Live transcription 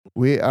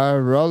We are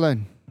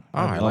rolling. Oh,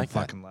 I like that.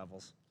 fucking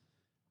levels.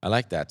 I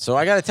like that. So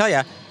I got to tell you.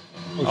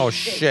 Oh,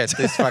 shit.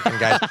 This fucking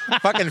guy.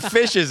 Fucking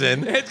fish is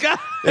in.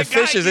 If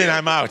fish is in,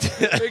 I'm out.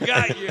 It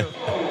got you.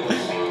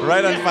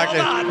 Right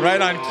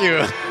on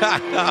cue.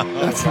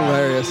 That's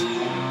hilarious.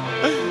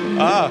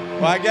 Oh,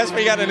 well, I guess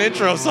we got an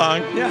intro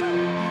song.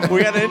 Yeah.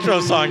 We got an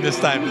intro song this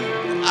time.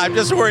 I'm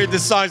just worried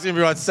this song's going to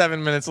be about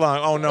 7 minutes long.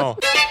 Oh, no.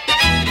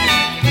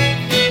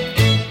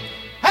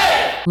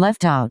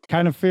 Left out.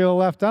 Kind of feel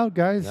left out,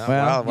 guys. No.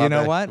 Well, Well, you know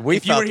then what? we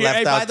If you were felt here, left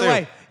hey, out, by the too.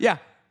 way, yeah.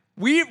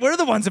 We're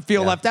the ones that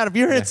feel Yeah. left out. If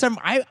you're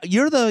at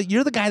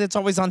you're the guy that's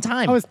always on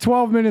time. I was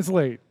 12 minutes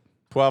late.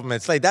 12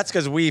 minutes late. That's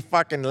because we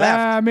fucking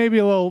left. Maybe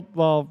a little.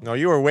 Well, No,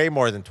 you were way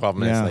more than 12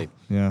 minutes late.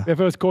 Yeah. if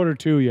it was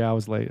 1:45, yeah, I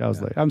was late. I was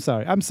late. I'm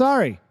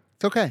sorry.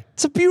 It's okay.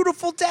 It's a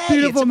beautiful day.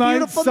 Beautiful it's a night.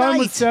 beautiful Sun night.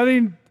 was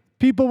setting.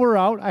 People were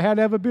out. I had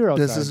to have a beer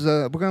outside. This is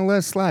we're gonna let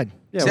it slide.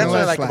 Yeah, See, we're that's what I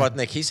gonna like slide. about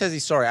Nick. He says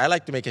he's sorry. I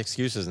like to make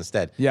excuses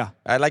instead. Yeah.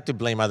 I like to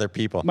blame other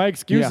people. My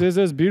excuse Yeah. is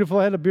it was beautiful.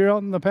 I had a beer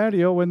out in the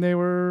patio when they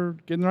were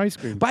getting their ice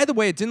cream. By the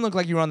way, it didn't look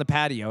like you were on the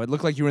patio. It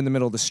looked like you were in the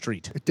middle of the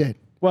street. It did.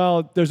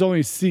 Well, there's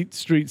only street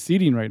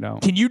seating right now.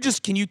 Can you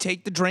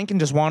take the drink and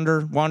just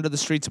wander the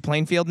streets of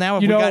Plainfield now?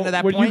 Have You we know, gotten to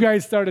that when point? you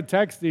guys started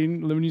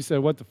texting, when you said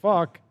 "what the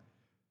fuck,"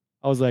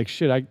 I was like,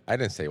 "Shit, I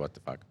didn't say what the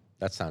fuck.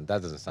 That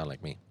doesn't sound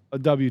like me. a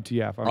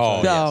WTF." I'm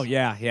Oh, sorry. Oh,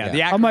 yes. yeah. Yeah.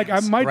 The I'm like, I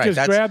acronyms. might Right, just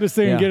that's- grab this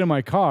thing and Yeah. get in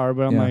my car,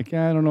 but I'm Yeah. like,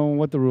 I don't know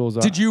what the rules are.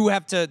 Did you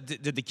have to?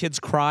 Did the kids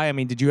cry? I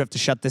mean, did you have to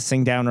shut this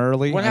thing down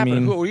early? What I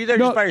happened? mean, Were you there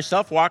No. just by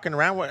yourself walking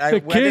around? The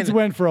kids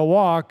went for a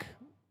walk.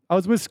 I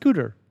was with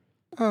Scooter.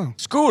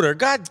 Scooter,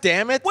 god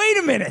damn it. wait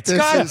a minute. This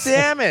God is-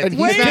 damn it. and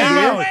he's Wait not a here.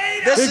 minute.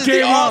 Wait This It is the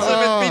came out.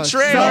 ultimate Oh,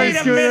 betrayal. sorry, Wait a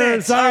Scooter.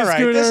 minute. Sorry, All right,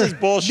 Scooter. this is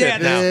bullshit Yeah,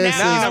 now. This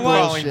Now is I'm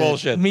bullshit. calling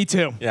bullshit. Me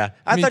too. Yeah,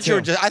 I Me thought you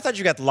were too. just. I thought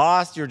you got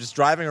lost. You were just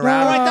driving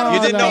around. I thought it you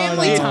was didn't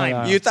family know.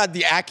 time. You thought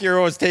the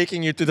Acura was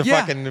taking you to the Yeah.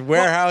 fucking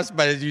warehouse,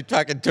 but you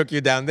fucking took you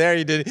down there.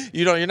 You did.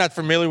 You're not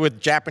familiar with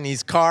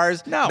Japanese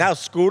cars. No. Now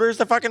Scooter's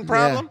the fucking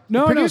problem. The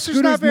No, producer's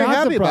Scooter's not very the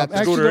happy about problem. this.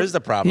 Actually, Scooter is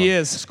the problem. He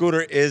is.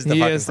 Scooter is the He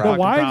fucking is the the problem.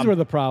 wives problem. were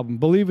the problem.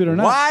 Believe it or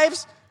not. Wives?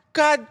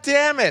 God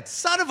damn it.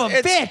 Son of a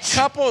It's bitch.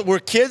 Couple. Were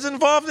kids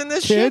involved in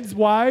this Kids, shit?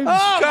 wives.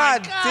 Oh,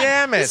 God my God.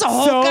 damn it. This is a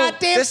whole So-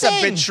 goddamn This is a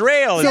thing.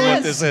 betrayal is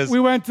what this is. We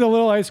went to the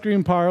little ice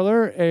cream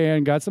parlor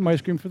and got some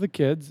ice cream for the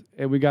kids.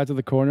 And we got to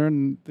the corner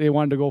and they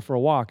wanted to go for a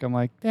walk. I'm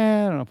like, I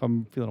don't know if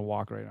I'm feeling a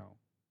walk right now.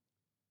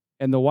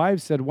 And the wife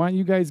said, why don't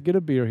you guys get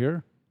a beer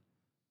here?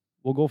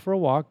 We'll go for a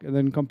walk and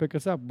then come pick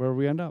us up where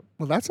we end up.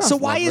 Well, that sounds So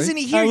why lovely. isn't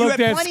he here? I You looked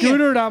had at plenty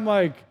Scooter of. and I'm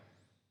like,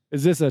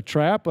 is this a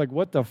trap? Like,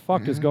 what the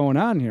fuck is going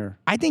on here?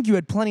 I think you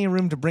had plenty of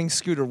room to bring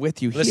Scooter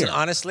with you Listen, here.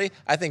 honestly,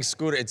 I think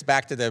Scooter, it's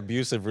back to the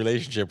abusive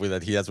relationship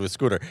that he has with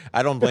Scooter.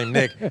 I don't blame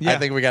Nick. Yeah. I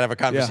think we got to have a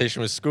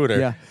conversation with Scooter.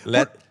 Yeah.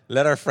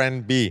 Let our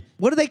friend be.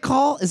 What do they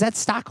call? Is that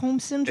Stockholm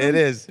syndrome? It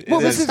is. Well,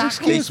 It this is. is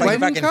excuse. He Why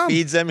didn't he fucking come?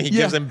 feeds them. He Yeah.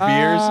 gives them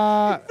beers.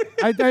 I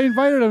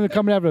invited him to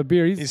come and have a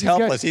beer. He's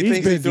helpless. He thinks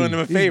he's busy. doing him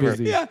a He's favor.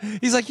 busy. Yeah.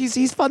 He's like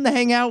he's fun to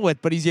hang out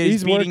with, but he's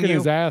He's beating working you.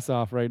 his ass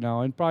off right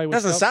now, and probably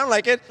Doesn't sound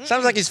like it.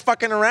 Sounds like he's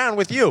fucking around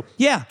with you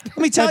Yeah. Let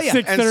me tell At you.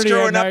 6:30 and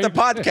screwing at up the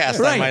night. podcast,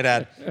 I Right. might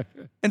add.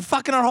 And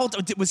fucking our whole.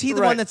 Was he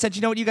the Right. one that said,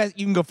 you know what, you guys,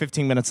 you can go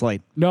 15 minutes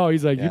late? No,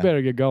 he's like, Yeah. you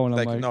better get going. I'm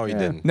Like, like, no, he yeah.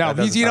 didn't. No, That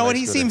doesn't he's. You sound know like what?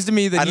 He Scooter. seems to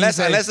me that unless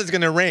he's unless it's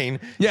gonna rain,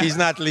 Yeah. he's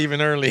not leaving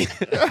early.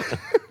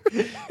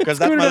 Because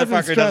that Scooter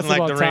motherfucker stress doesn't like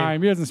about the rain.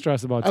 time. He doesn't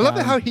stress about I time. love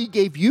it how he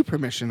gave you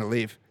permission to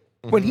leave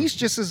when he's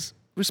just as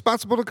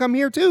responsible to come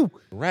here too.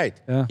 Right.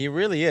 Yeah. He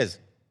really is.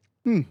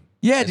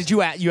 Yeah. Did you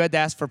had to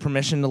ask for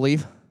permission to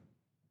leave?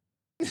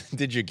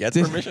 Did you get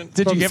permission?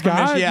 Did you From get Scott?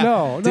 permission? Yeah.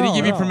 No, Did he no,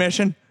 give you no.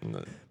 permission?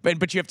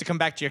 But you have to come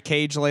back to your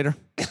cage later.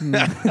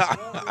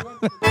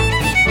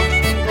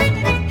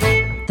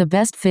 The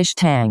best fish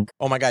tank.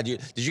 Oh my God! Did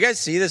you guys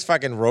see this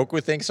fucking Roku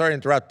thing? Sorry to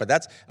interrupt, but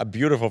that's a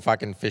beautiful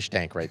fucking fish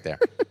tank right there.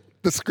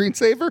 The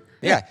screensaver.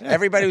 Yeah,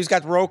 everybody who's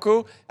got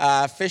Roku,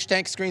 fish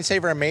tank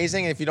screensaver,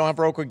 amazing. And if you don't have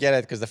Roku, get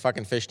it because the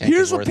fucking fish tank.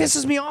 Here's is what worth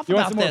pisses it. me off You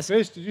want about some more this.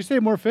 fish? Did you say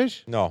more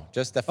fish? No,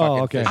 just the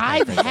fucking. okay. Fish tank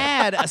I've right there.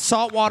 had a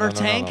saltwater No.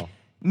 tank.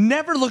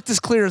 Never looked as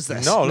clear as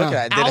this. No, look at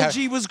that. Did it have-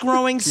 Algae was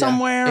growing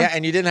somewhere. Yeah,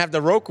 and you didn't have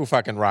the Roku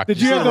fucking rock. Did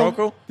you see have the the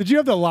Roku? Did you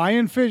have the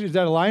lionfish? Is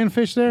that a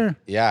lionfish there?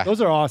 Yeah.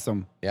 Those are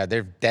awesome. Yeah,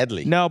 they're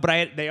deadly. No,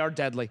 but they are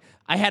deadly.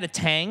 I had a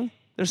tang.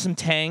 There's some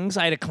tangs.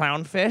 I had a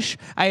clownfish.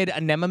 I had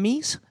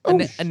anemones.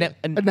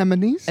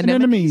 Anemones.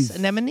 Anemones.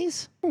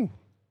 Anemones.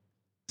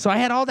 So I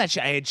had all that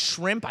shit. I had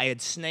shrimp. I had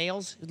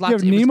snails. You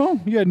have Nemo?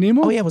 You had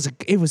Nemo? Oh yeah,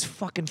 it was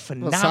fucking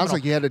phenomenal. sounds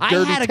like you had a I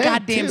dirty had a tank,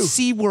 goddamn too.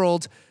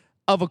 SeaWorld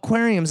of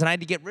aquariums, and I had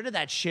to get rid of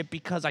that shit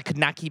because I could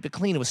not keep it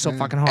clean. It was so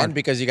fucking hard. And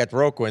because you got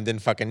Roku and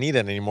didn't fucking need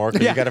it anymore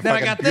because Yeah, you got a then I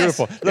fucking got this.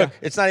 beautiful. Look,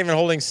 it's not even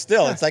holding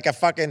still. It's like a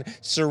fucking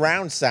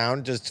surround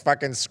sound just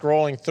fucking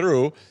scrolling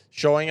through,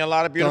 showing a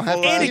lot of beautiful.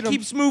 have to and feed it 'em.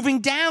 keeps moving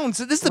down.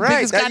 So this is the right,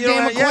 biggest that you don't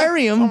goddamn have- yeah.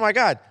 aquarium. Oh my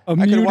God. A I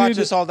could watch muted-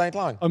 this all night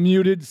long. A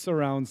muted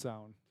surround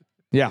sound.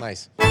 Yeah.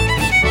 Nice.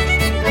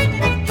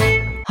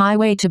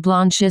 Highway to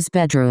Blanche's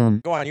bedroom.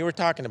 Go on. You were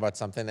talking about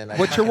something. And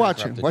What you're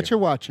watching? interrupted What you. you're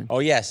watching? Oh,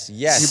 yes.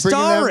 Yes. bringing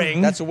that-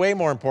 Starring That's way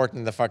more important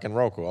than the fucking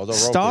Roku. Although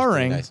Roku's pretty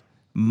starring nice.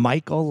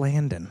 Michael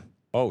Landon.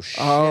 Oh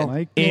shit!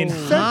 Michael. in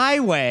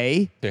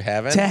Highway To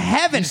heaven. to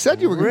Heaven. You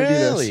said you were going to do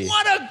Really? this.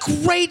 What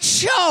a great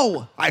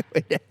show!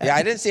 Yeah,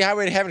 I didn't see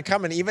Highway to Heaven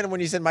coming, even when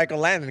you said Michael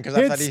Landon, because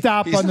I Hit thought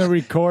stop he's on the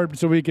record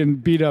so we can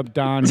beat up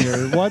Don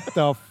here. What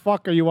the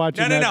fuck are you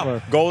watching No, that no.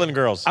 for? Golden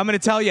Girls. I'm going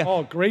to tell you.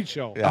 Oh, great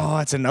show. Oh,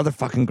 it's another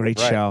fucking great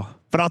Right. show.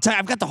 But I'll tell you,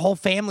 I've got the whole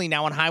family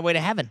now on Highway to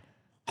Heaven.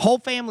 Whole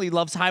family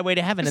loves Highway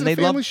to Heaven, Is and it a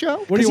they family love show?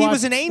 What are you he watch-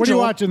 was an What are you angel.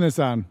 watching this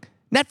on?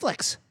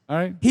 Netflix. All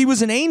right. He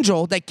was an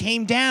angel that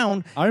came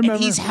down, I remember.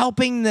 and he's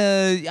helping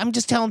the. I'm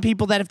just telling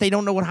people that if they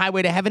don't know what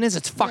Highway to Heaven is,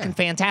 it's fucking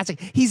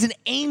fantastic. He's an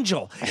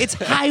angel. It's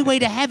Highway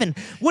to Heaven.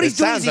 What he's It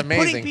doing is sounds he's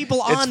amazing. putting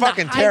people on It's the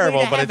fucking Highway terrible,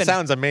 to but it Heaven.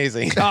 sounds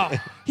amazing. Oh,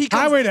 he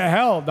comes, Highway to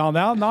Hell.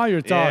 Now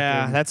you're talking.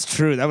 Yeah, that's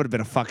true. That would have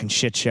been a fucking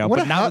shit show, What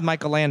but a not hell- with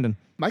Michael Landon.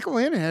 Michael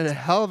Landon had a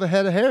hell of a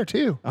head of hair,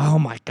 too. Oh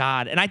my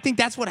God. And I think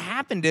that's what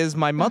happened is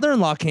my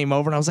mother-in-law came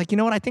over and I was like, you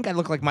know what? I think I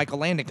look like Michael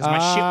Landon because my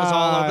shit was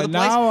all over the place.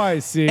 Now I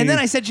see. And then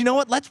I said, you know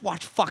what? Let's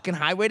watch fucking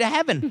Highway to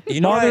Heaven.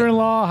 You know what I-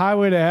 Mother-in-law,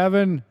 Highway to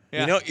Heaven.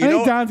 Yeah. You know, I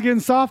think Don's getting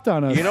soft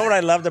on us. you know what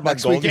I loved about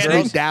Next week Golden is in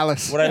Girls?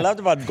 Dallas. What I loved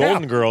about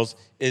Golden Girls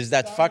is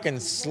that fucking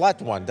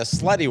slut one, the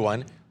slutty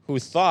one, who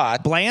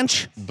thought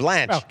Blanche?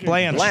 Blanche,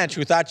 Blanche.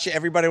 who thought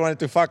everybody wanted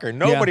to fuck her.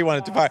 Nobody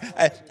wanted to fuck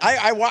her.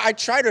 I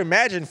tried to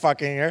imagine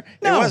fucking her.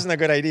 No. It wasn't a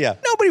good idea.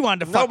 Nobody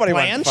wanted to fuck Nobody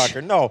Blanche. wanted to fuck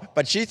her. No,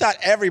 but she thought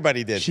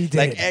everybody did. She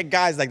Like did.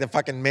 guys, like the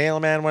fucking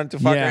mailman wanted to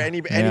fuck Yeah, her. yeah,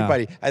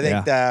 Anybody.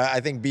 I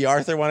think B.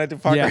 Arthur wanted to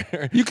fuck Yeah.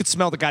 her. You could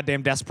smell the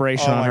goddamn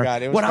desperation Oh on my her.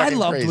 God, it was what I fucking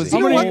loved crazy. was You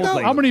know the what, old though?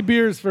 lady. How many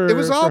beers for It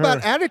was all for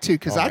about her? attitude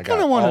because Oh I my kind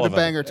God, of wanted all to of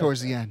bang it. her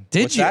towards the end.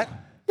 Did What's you? that?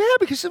 Yeah,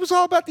 because it was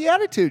all about the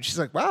attitude. She's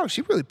like, wow,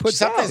 she really put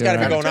Something's down.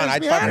 got to be going on. Turns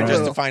I'd me fuck on her a just to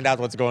little. find out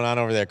what's going on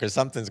over there because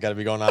something's got to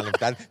be going on.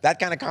 That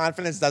kind of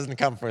confidence doesn't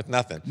come with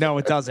nothing. No,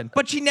 it doesn't.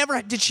 But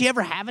did she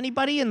ever have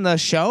anybody in the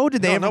show?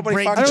 Did they No, ever nobody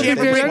bring? fucked Did her. she I ever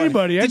don't think bring they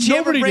anybody. Did she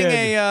ever Nobody bring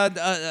did.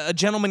 a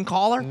gentleman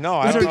caller? No,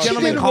 I was there don't a know. She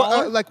gentleman did,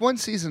 caller? like one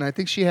season, I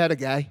think she had a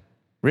guy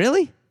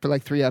Really? for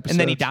like 3 episodes. And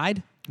then he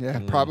died? Yeah,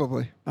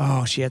 probably.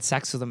 Oh, she had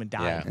sex with him and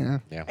died.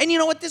 Yeah. And you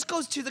know what? This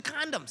goes to the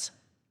condoms.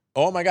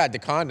 Oh my God, the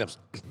condoms.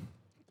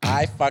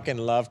 I fucking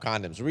love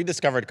condoms.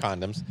 Rediscovered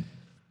condoms.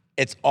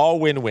 It's all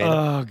win-win.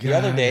 Oh, The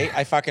other God. day,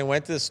 I fucking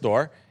went to the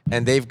store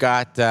and they've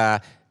got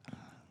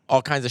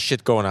all kinds of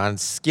shit going on.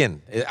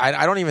 Skin.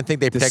 I don't even think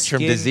they picture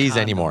skin disease condoms,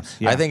 anymore.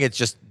 yeah. I think it's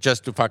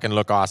just to fucking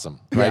look awesome,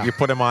 right? Yeah. You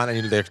put them on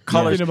and they're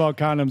colors. Nothing about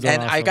condoms are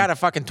And I awesome. got a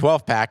fucking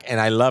 12-pack and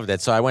I loved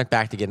it. So I went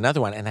back to get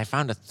another one and I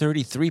found a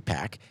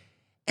 33-pack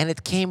and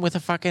it came with a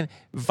fucking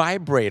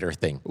vibrator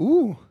thing.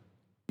 Ooh.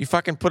 You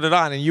fucking put it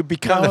on and you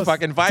become Tell the us-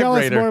 fucking Tell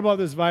us vibrator. more about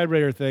this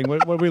vibrator thing.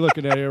 What are we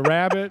looking at here?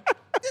 Rabbit?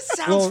 This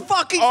sounds Well,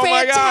 fucking Oh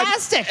my God!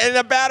 fantastic. And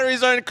the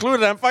batteries are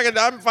included. I'm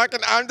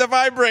the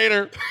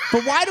vibrator.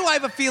 But why do I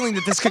have a feeling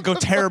that this could go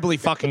terribly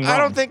fucking wrong? I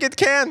don't think it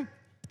can.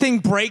 Thing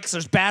breaks.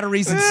 There's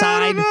batteries I inside.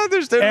 don't know.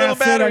 There's little Acid on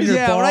batteries. your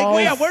Yeah, like,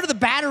 balls. yeah, where do the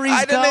batteries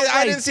I go? didn't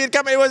Right. see it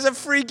coming. It was a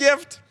free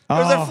gift. It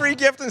was Oh. a free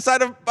gift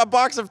inside of a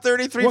box of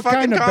 33 What fucking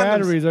kind of condoms.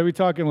 batteries? Are we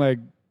talking like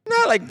No,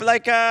 like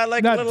Not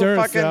little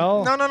fucking.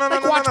 Duracell? No.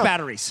 Like watch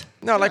batteries.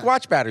 No, like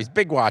watch batteries,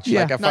 big watch,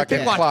 Yeah, like a not fucking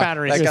big watch clock.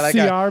 batteries. like Like CR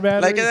like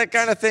batteries? that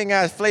kind of thing.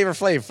 Flavor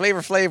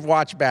Flav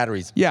watch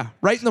batteries. Yeah,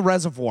 right in the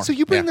reservoir. So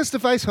you bring Yeah. this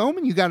device home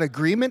and you got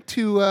agreement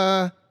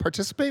to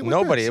participate with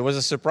Nobody. this? It was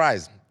a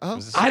surprise. It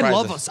was a I surprise.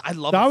 love I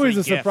love it's always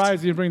free a gift.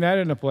 surprise you bring that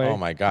into play. Oh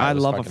my God! I it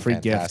was love a fucking free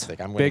gift.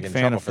 fantastic. I'm gonna Big get in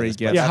fan trouble of for free this, but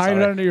gifts. You that's hide all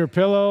it right. under your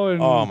pillow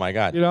and Oh my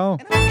God! You know?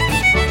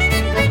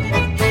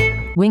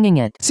 Winging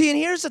it. See, and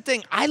here's the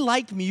thing: I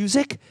like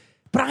music,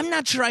 but I'm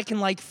not sure I can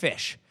like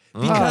fish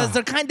because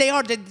they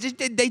throw.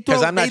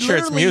 Because I'm not they sure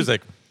it's literally-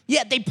 music.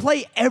 Yeah, they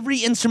play every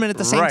instrument at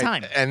the same right.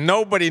 time. And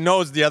nobody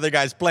knows the other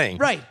guy's playing.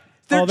 Right.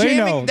 They're Oh, they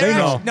jamming. know. They're They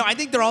know. actually- No, I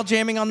think they're all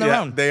jamming on their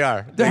Yeah, own. they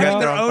are. They're They got having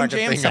their own fucking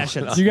jam thing going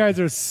sessions. on. You guys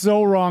are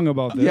so wrong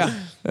about this.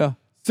 Yeah.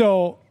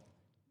 So,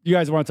 you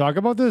guys want to talk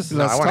about this?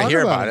 No, I want to talk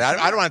hear about about it.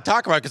 it. I don't want to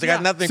talk about it because I got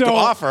Yeah. nothing So- to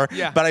offer,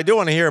 Yeah. but I do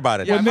want to hear about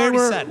it. Yeah. when I've they already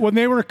were said. when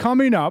they were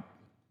coming up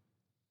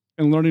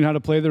and learning how to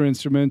play their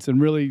instruments and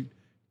really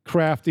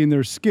crafting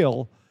their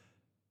skill,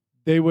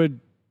 they would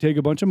take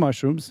a bunch of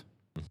mushrooms,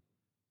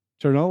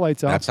 turn all the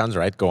lights That off, sounds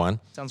right. Go on.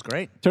 Sounds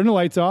great. turn the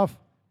lights off,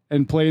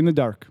 and play in the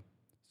dark.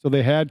 So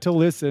they had to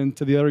listen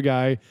to the other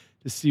guy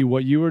to see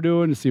what you were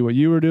doing, to see what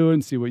you were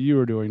doing, see what you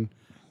were doing,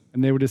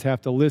 and they would just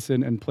have to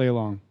listen and play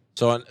along.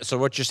 So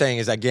what you're saying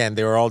is, again,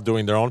 they were all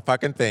doing their own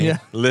fucking thing, Yeah.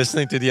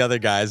 listening to the other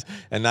guys,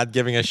 and not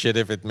giving a shit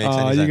if it makes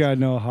any You sense. got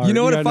no heart. You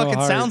know what it got no fucking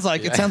heart. sounds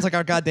like? It sounds like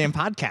our goddamn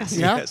podcast.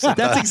 Yeah. Yes, it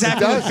That's does.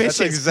 exactly It what does. fish That's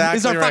is. exactly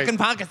It's our right. fucking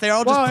podcast. They're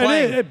all Well, just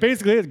playing. it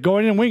basically it's go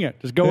in and wing it.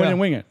 Just go in and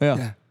wing it. Yeah.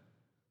 Yeah.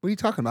 What are you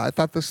talking about? I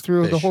thought this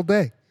through the Fish. whole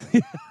day.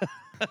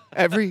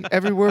 every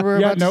word we're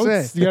You got about to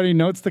notes? say. You got any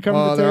notes to come to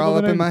Oh, the they're table all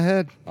up today? in my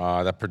head.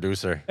 Oh, the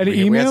producer.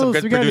 Any We had some emails?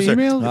 good We got any producer.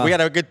 emails? We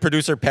got a good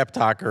producer pep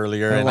talk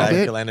earlier, and love I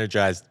it. feel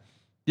energized.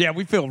 Yeah,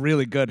 we feel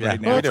really good right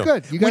Yeah. now. Oh, We that's do.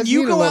 good. You guys When you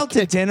need a go little out to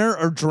kick. dinner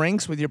or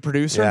drinks with your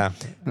producer, Yeah.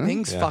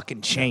 things Yeah.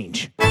 fucking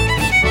change.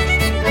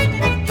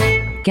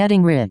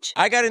 Getting rich.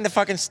 I got in the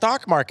fucking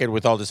stock market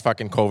with all this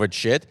fucking COVID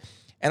shit.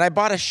 And I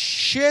bought a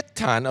shit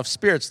ton of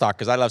Spirit stock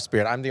because I love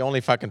Spirit. I'm the only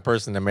fucking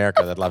person in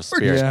America that loves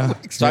Spirit. Yeah.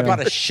 So I bought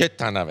a shit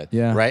ton of it.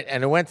 Yeah. Right?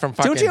 And it went from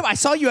fucking... Don't you? I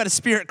saw you had a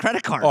Spirit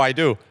credit card. Oh, I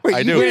do. Wait, I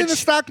you do. get in the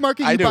stock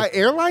market, I you do. buy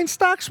airline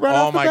stocks right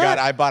Oh off the my bat? God,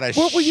 I bought a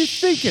What were you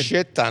thinking?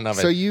 shit ton of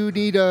it. So you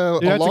need a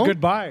Yeah, that's loan? a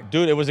good buy.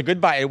 Dude, it was a good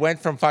buy. It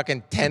went from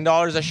fucking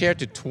 $10 a share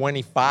to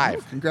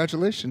 25.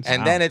 Congratulations.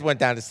 And then it went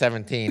down to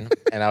 17,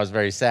 and I was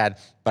very sad.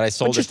 But I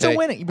sold you're it still today.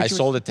 winning. But I you were-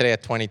 sold it today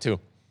at 22.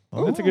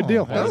 That's a good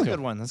deal. That was a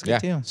good one. That's a good Yeah.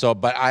 deal. So,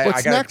 but I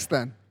What's got next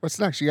then? What's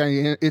next? You got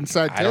any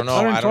inside tips? I don't know.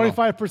 I don't know.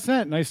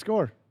 125%. Nice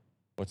score.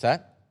 What's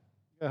that?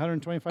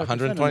 125%.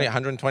 120,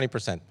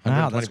 120%.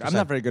 Wow, 120%. I'm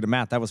not very good at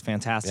math. That was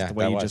fantastic. Yeah, the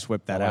way that you was. just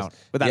whipped that was. out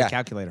without Yeah. a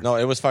calculator. No,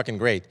 it was fucking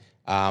great.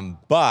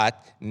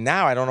 But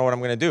now I don't know what I'm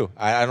going to do.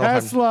 I don't know if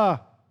I'm...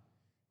 Tesla.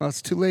 Well,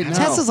 it's too late now.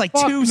 Tesla's like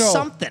Fuck two no.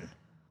 something.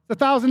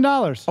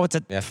 $1,000. Oh, it's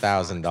a. Yeah,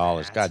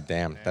 $1,000. God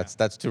damn.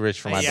 That's too rich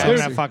for my Yeah, I budget.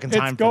 don't have fucking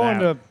time It's for going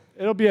that. to.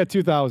 It'll be at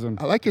 2,000.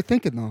 I like your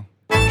thinking though.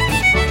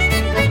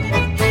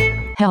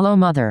 Hello,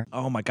 Mother.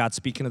 Oh my God!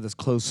 Speaking of this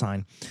clothes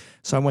sign,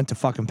 so I went to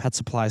fucking Pet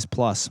Supplies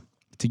Plus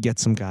to get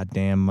some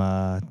goddamn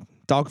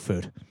dog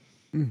food.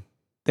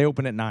 They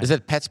open at 9. Is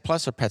it Pets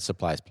Plus or Pet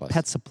Supplies Plus?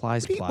 Pet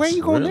Supplies Pete, Plus? where are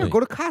you going there? Really? Go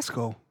to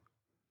Costco.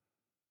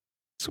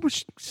 So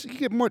much. So you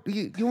get more.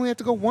 You only have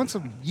to go once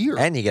a year.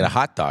 And you get a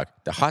hot dog.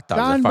 The hot dogs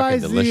Don are fucking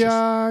buys delicious.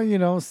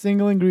 the,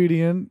 single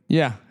ingredient.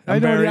 Yeah, I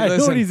know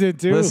what he's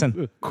into. Listen,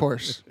 Of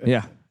course.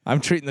 yeah, I'm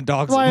treating the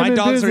dogs. That's why My I'm in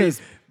dogs are.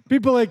 business.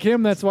 People like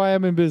him, that's why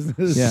I'm in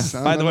business. Yeah.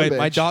 Son By the of a way,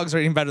 my bitch. dogs are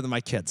eating better than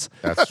my kids.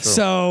 That's true.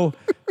 So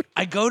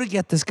I go to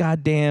get this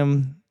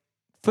goddamn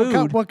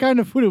food. What kind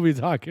of food are we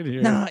talking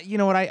here? Nah, you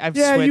know what? I've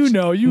Yeah, switched. you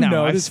know, you no,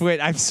 know. I've Just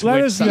switched. I've let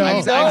switched. us know. He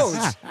I've,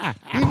 knows.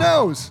 He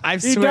knows.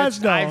 I've He does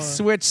switched. know. I've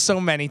switched so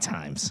many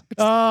times.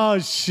 Oh,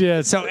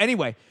 shit. So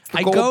anyway,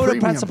 I gold go to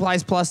premium. Pet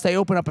Supplies Plus. They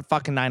open up at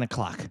fucking 9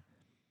 o'clock.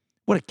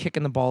 What a kick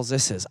in the balls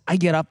this is. I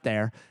get up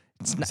there.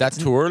 It's Is that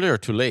too early or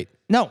too late?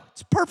 no,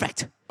 it's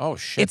perfect. Oh,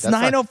 shit. It's That's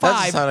not- 9:05. That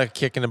doesn't sound like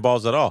kicking the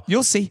balls at all.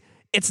 You'll see.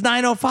 It's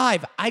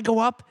 9:05. I go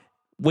up,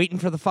 waiting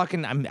for the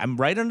fucking. I'm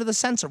right under the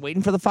sensor,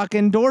 waiting for the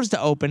fucking doors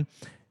to open.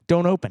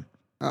 Don't open.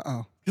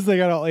 Uh-oh. Because they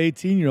got all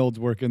 18-year-olds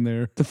working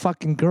there. The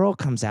fucking girl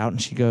comes out and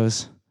she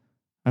goes,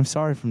 "I'm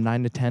sorry, from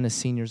 9 to 10 is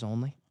seniors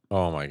only."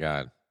 Oh, my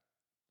God.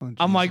 Oh,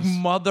 I'm like, Jesus.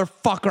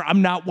 motherfucker,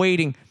 I'm not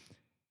waiting.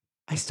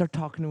 I start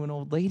talking to an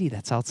old lady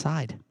that's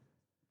outside.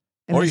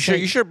 And Or I you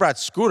say, should have brought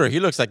Scooter. He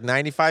looks like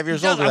 95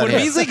 years old. I with would that have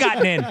hair. easily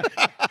gotten in.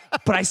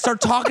 But I start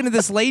talking to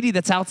this lady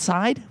that's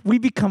outside. We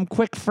become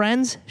quick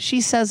friends.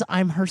 She says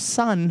I'm her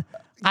son.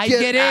 I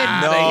get in.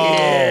 outta No.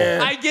 here.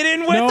 I get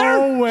in with No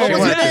her. way. What was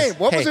wanted her to- name?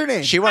 What was hey, her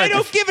name? She I wanted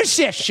don't to, give a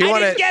shit. she I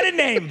wanted- didn't get a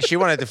name. she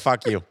wanted to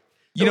fuck you.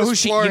 You know was who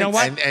she? You know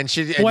what? Florence. And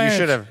you Blanche.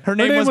 should have. Her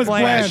name was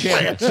Blanche.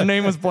 Blanche. Her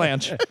name was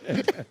Blanche.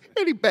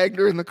 And he bagged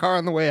her in the car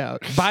on the way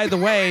out. By the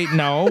way,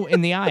 no,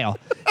 in the aisle.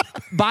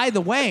 By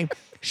the way,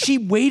 she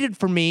waited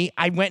for me.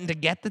 I went in to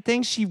get the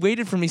thing. She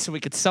waited for me so we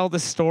could sell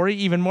this story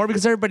even more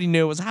because everybody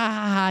knew it was, ha,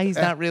 ha, ha, he's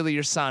not really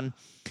your son.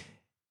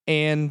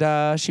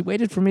 And she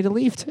waited for me to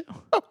leave, too.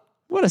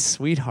 What a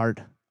sweetheart.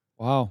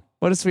 Wow.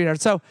 What a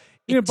sweetheart. So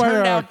You it gonna buy her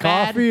turned a out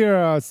bad. coffee or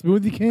a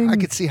Smoothie King? I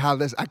could see how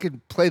this. I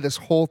could play this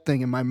whole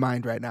thing in my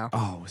mind right now.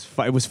 Oh,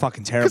 it was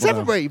fucking terrible. Because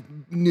though. everybody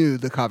knew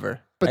the cover,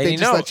 but And they you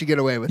just know- let you get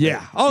away with it.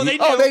 Yeah. Oh, they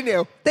knew. Oh, they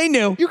knew. They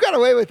knew. You got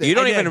away with it. You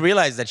don't I even did.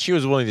 realize that she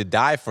was willing to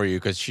die for you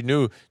because she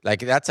knew, like,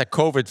 that's a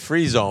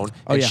COVID-free zone,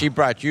 and yeah. she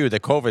brought you, the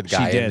COVID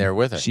guy, in there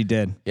with her. She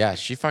did. Yeah,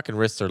 she fucking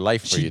risked her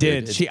life for She you. did.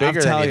 Dude. It's She- I'll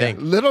bigger tell than you you.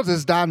 think. Little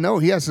does Don know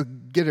he has to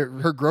get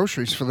her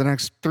groceries for the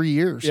next 3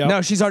 years. Yeah.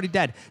 No, she's already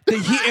dead.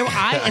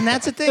 And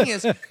that's the thing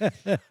is,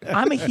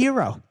 I'm a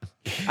hero.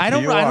 I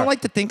don't You I are. don't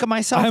like to think of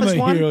myself I'm as a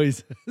one, hero, he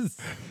says.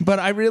 but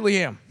I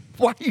really am.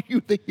 Why are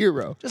you the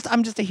hero?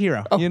 I'm just a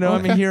hero. I'm a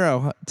okay.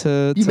 hero.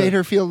 To You made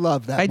her feel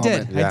loved that I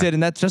moment. did. Yeah. I did,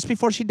 and that's just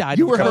before she died.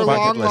 You were her bucket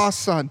long list. lost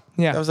son.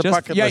 Yeah, That was a just-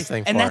 bucket list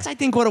thing and for that's her. I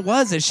think what it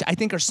was is I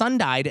think her son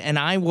died, and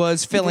I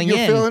was filling You're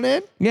in. filling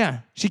in? Yeah,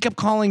 she kept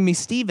calling me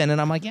Steven,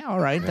 and I'm like, yeah, all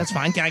right, that's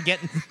fine. Can I get?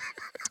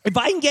 If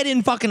I can get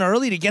in fucking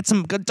early to get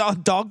some good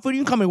dog food,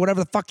 you can call me whatever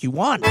the fuck you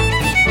want.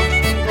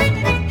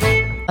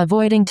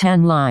 Avoiding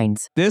 10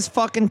 lines. This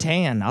fucking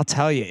tan, I'll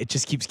tell you, it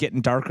just keeps getting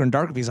darker and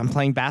darker because I'm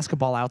playing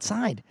basketball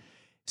outside.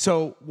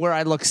 So where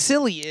I look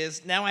silly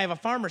is now I have a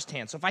farmer's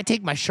tan. So if I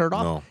take my shirt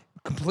off, No.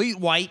 complete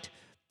white,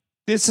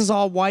 this is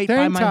all white. by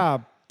Tank my,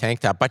 top. Tank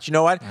top. But you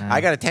know what?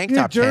 I got a tank You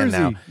need top tan jersey.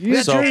 now. You need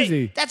a So-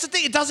 jersey. Hey, that's the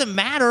thing. It doesn't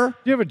matter.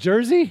 You have a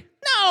jersey?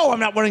 No, I'm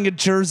not wearing a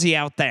jersey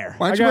out there.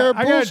 Why I don't you wear a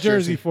got Bulls a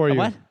jersey for you. A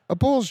what? A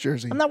Bulls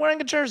jersey. I'm not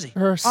wearing a jersey.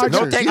 Or a No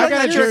Sixers. tank. You I'm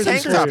got not your jerseys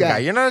tank for top this guy.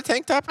 You're not a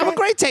tank top guy. I'm a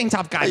great tank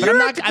top guy, but You're I'm a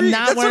not. degree- I'm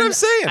not that's what wearing. I'm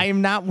saying. I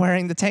am not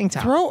wearing the tank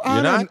top. Throw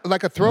on not?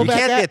 like a You throwback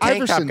can't be a tank top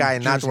Iverson guy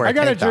and not jersey. wear I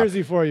got a tank top.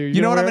 jersey for you.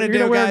 You know what I'm gonna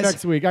gonna do, wear it guys?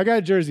 next week. I got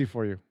a jersey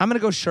for you. I'm gonna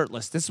go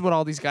shirtless. This is what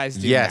all these guys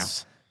do.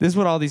 Yes. This is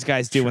what all these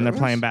guys do when they're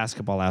playing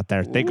basketball out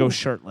there. They go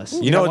shirtless.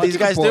 You know what what? these You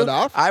can guys pull do? it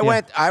off. I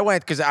went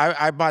because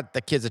I bought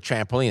the kids a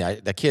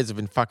trampoline. The kids have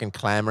been fucking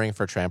clamoring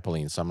for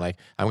trampolines. So I'm like,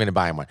 I'm going to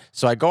buy them one.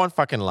 So I go on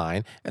fucking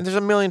line and there's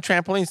a million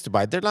trampolines to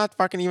buy. They're not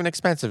fucking even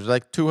expensive. They're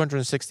like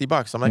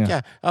 $260. I'm like,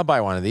 yeah, I'll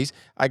buy one of these.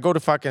 I go to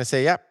fucking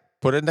say, yep,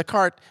 put it in the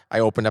cart. I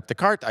open up the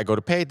cart. I go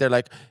to pay. They're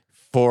like,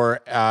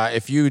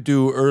 if you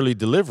do early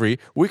delivery,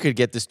 we could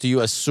get this to you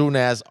as soon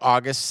as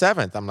August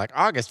 7th. I'm like,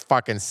 August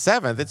fucking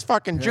 7th? It's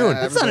fucking June.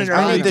 That's not an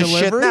I early need this shit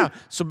delivery. now.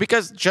 So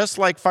because just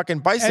like fucking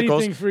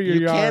bicycles, Anything for your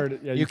you yard,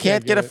 can't, yeah, you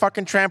can't get a it.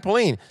 fucking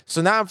trampoline.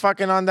 So now I'm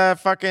fucking on the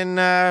fucking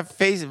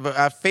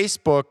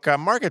Facebook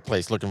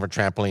marketplace looking for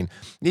trampoline.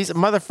 These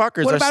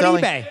motherfuckers What are about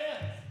selling. eBay?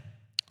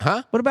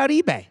 Huh? What about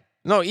eBay?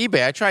 No,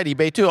 eBay. I tried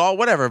eBay too. Oh,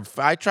 whatever.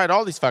 I tried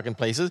all these fucking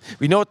places.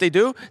 You know what they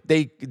do?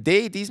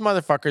 These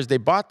motherfuckers, they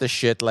bought the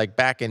shit like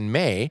back in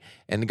May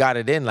and got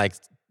it in like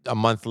a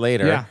month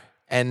later. Yeah.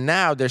 And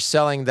now they're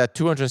selling the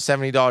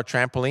 $270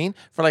 trampoline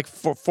for like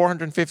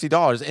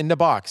 $450 in the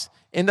box.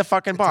 In the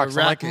fucking box.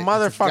 I'm like, racket. It's a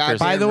motherfuckers. goddamn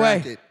By the way,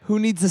 racket. who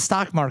needs the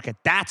stock market?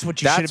 That's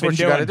what you should have That's been what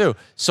you doing. got to do.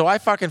 So I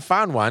fucking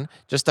found one,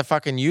 just a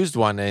fucking used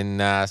one in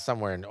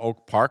somewhere in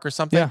Oak Park or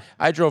something. Yeah.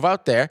 I drove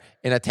out there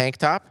in a tank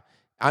top.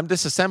 I'm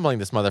disassembling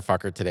this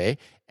motherfucker today,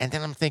 and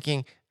then I'm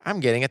thinking, I'm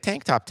getting a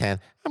tank top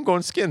tan. I'm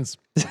going skins.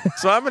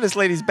 So I'm in this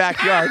lady's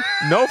backyard,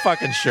 no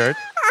fucking shirt,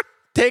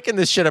 taking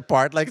this shit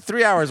apart, like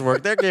 3 hours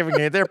work.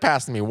 They're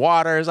passing me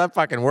waters. I'm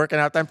fucking working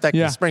out. I'm taking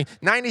Yeah. springs.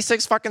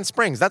 96 fucking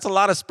springs. That's a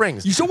lot of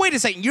springs. So wait a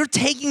second. You're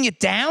taking it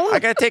down? I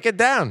gotta take it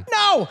down.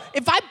 No.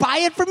 If I buy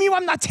it from you,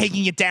 I'm not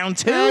taking it down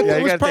too. Yeah, you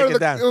it was gotta part take of it the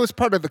down. it was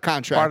part of the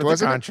contract, Part of the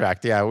wasn't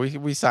contract, yeah.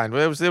 We signed.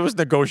 It was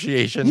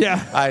negotiation.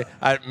 Yeah.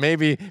 I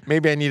maybe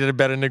I needed a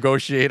better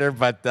negotiator,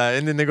 but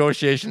in the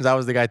negotiations, I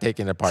was the guy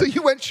taking it it? apart. So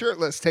you went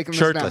shirtless, taking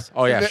Shirtless. this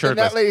Oh yeah, in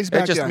shirtless. that lady's It's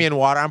backyard. just me and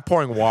water. I'm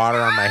pouring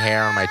water on my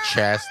hair, on my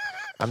chest.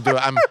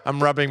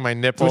 I'm rubbing my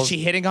nipples. Was she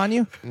hitting on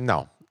you?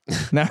 No.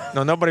 No.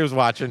 No, nobody was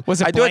watching.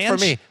 Was it I do it for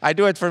Blanche? me. I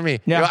do it for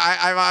me. Yeah. You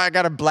know, I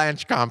got a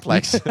Blanche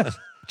complex. Did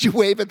you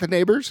wave at the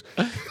neighbors?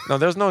 No,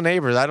 there's no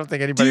neighbors. I don't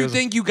think Do anybody you was.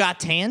 think you got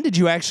tan? Did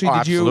you actually? Oh,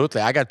 did you?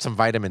 absolutely. I got some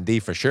vitamin D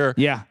for sure.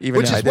 Yeah. Even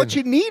Which if I is what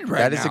didn't. you need right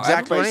That now. is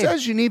exactly what I Everybody need.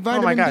 says you need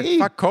vitamin Oh my God! D.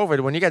 Fuck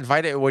COVID. When you get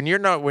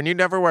when you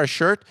never wear a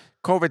shirt,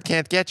 COVID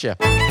can't get you.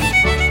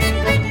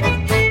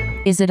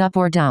 Is it up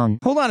or down?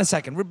 Hold on a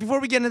second. Before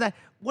we get into that,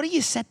 what do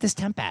you set this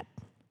temp at?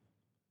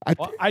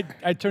 Well,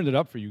 I turned it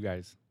up for you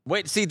guys.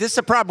 Wait, see, this is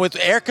the problem with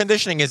air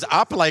conditioning. Is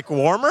up like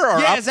warmer or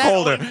Yeah, up is that-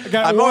 colder? It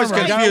got I'm always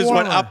warmer. It got confused what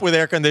warmer. up with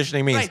air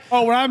conditioning means. Right.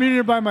 Oh, when I'm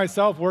here by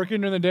myself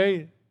working during the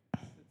day,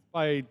 it's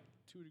by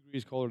 2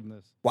 degrees colder than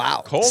this.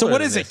 Wow. Colder So what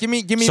than is it?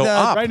 this. Give me So the.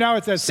 up. Right now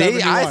it's at See,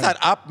 71. I thought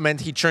up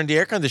meant he turned the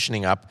air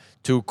conditioning up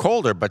to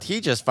colder, but he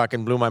just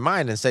fucking blew my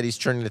mind and said he's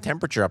turning the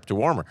temperature up to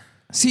warmer.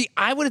 See,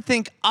 I would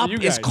think up you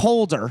is guys.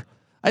 colder.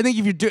 I think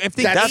if you do, if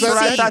the That's AC, what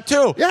I thought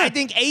too. Yeah. I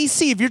think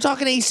AC. If you're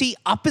talking AC,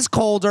 up is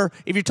colder.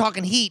 If you're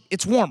talking heat,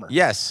 it's warmer.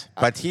 Yes,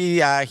 but he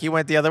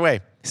went the other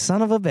way.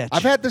 Son of a bitch.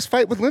 I've had this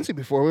fight with Lindsay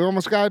before. We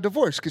almost got a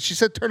divorce because she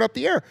said turn up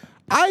the air.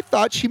 I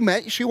thought she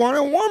meant she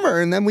wanted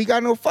warmer, and then we got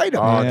into a fight Oh,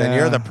 about it. then Yeah.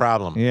 you're the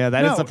problem. Yeah,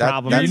 that is No, the that-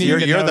 problem. That's, you you're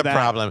need to know the that.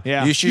 problem.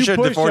 Yeah. You should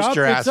push divorce up,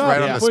 your it's ass up. right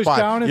Yeah. on the Push spot.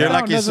 down, it's You're down.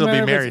 lucky you Doesn't still be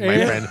matter if married, it's my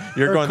air friend.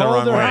 You're or going the cold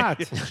wrong or way.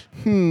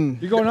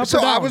 hot. You're going up So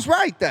or down? I was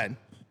right then.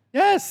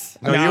 Yes.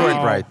 No, you No.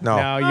 weren't right. No.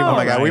 No, you Oh my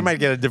weren't God, we right. might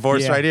get a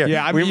divorce Yeah. right here.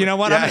 Yeah, I mean, you know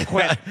what? I'm gonna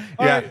quit.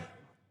 All Yeah. right.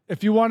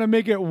 If you want to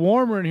make it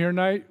warmer in here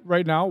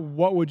right now,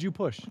 what would you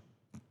push?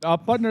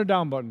 Up button or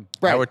down button?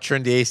 I would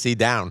turn the AC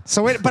down.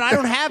 So wait, but I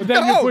don't have. But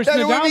then you No, push then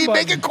the it would down be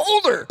button. make it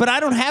colder. But I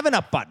don't have an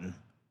up button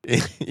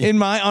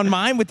on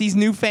mine with these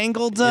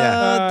newfangled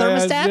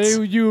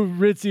thermostats. You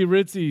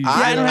ritzy.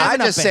 I don't have I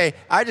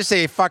enough just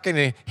say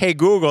fucking, hey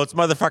Google, it's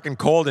motherfucking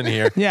cold in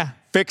here. Yeah.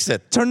 Fix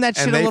it. Turn that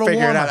shit and a they little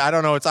figure it warmer. out. I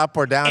don't know. It's up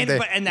or down.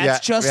 And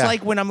that's just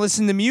like when I'm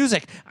listening to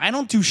music. I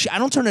don't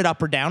turn it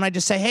up or down. I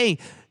just say, hey,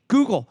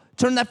 Google,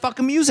 turn that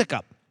fucking music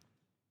up.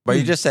 But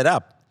you just said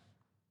up.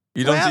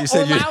 You don't. Well, you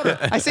said or louder.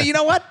 I say, you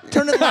know what?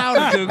 Turn it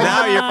louder, Google.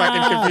 Now you're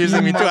fucking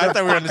confusing me too. I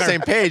thought we were on the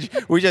same page.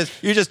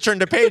 You just turned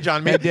the page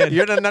on me.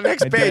 You're on the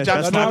next I page. did. I'm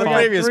That's still my on the fault.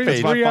 previous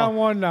page. Three on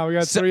one now. We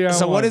got three on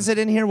So one. what is it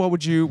in here?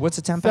 What's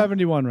the tempo?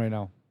 71 right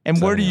now.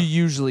 And where do you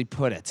usually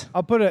put it?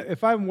 I'll put it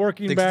if I'm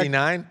working back.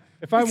 69.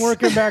 If I'm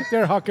working back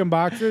there hucking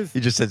boxes,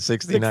 You just said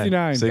 69.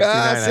 69.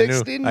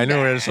 69. I knew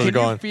where this was Can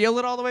going. you feel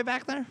it all the way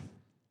back there?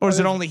 Or is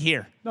it only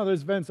here? no,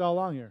 there's vents all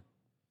along here.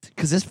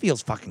 Because this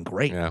feels fucking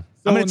great. Yeah. I'm So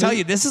going when to tell the-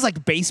 you, this is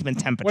like basement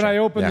temperature. When I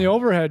open Yeah. the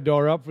overhead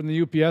door up, when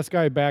the UPS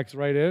guy backs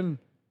right in,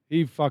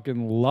 he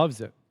fucking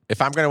loves it.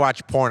 If I'm going to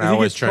watch porn, I He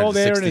always gets turn to cold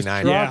air in his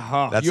 69. truck. Yeah,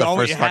 huh. That's You the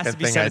always- first it has fucking to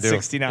be thing set I at do.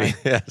 69.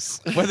 Yes.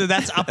 Whether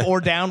that's up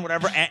or down,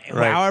 whatever,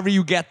 Right. however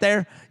you get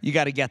there, you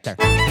got to get there.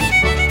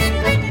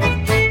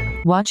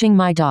 Watching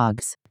my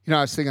dogs. You know,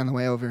 I was thinking on the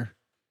way over.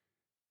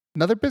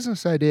 Another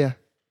business idea.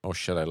 Oh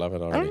shit, I love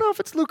it I already. don't know if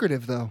it's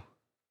lucrative though.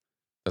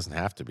 Doesn't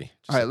have to be. Just,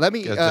 All right, let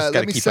me just let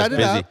gotta me keep set us it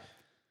busy. up.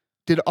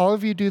 Did all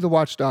of you do the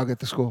watchdog at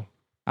the school?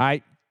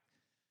 I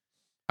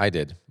I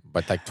did,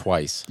 but like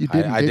twice. You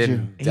didn't, I did you?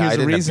 didn't. I Here's the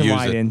didn't reason why I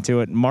abuse it. didn't do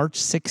it. March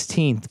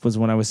 16th was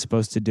when I was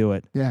supposed to do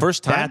it. Yeah.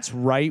 First time. That's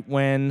right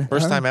when.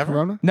 First time ever.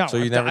 Corona? No, So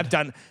you I've, never. I've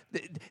done.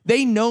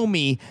 They know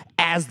me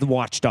as the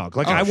watchdog.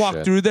 Like I walk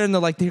shit. through there and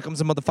they're like, "Here comes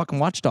the motherfucking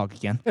watchdog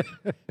again."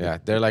 Yeah,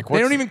 they're like. They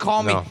don't "What's-" even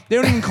call me. No. They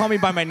don't even call me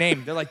by my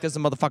name. They're like, "There's a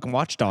motherfucking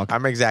watchdog."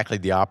 I'm exactly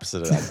the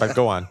opposite of that. But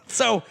go on.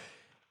 So,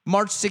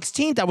 March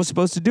 16th, I was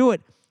supposed to do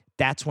it.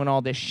 That's when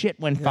all this shit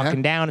went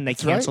fucking down and they right.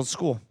 canceled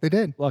school. They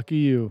did. Lucky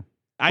you.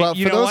 Well,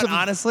 You for know those what? of you-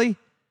 Honestly,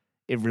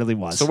 it really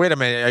was. So wait a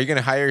minute. Are you going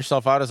to hire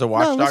yourself out as a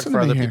watchdog listen for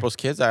to me other here. people's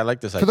kids? I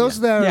like this For idea. those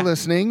that are Yeah.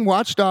 listening,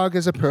 Watchdog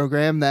is a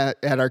program that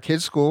at our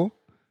kids' school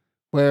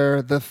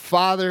where the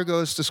father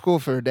goes to school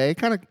for a day,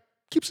 kind of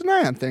keeps an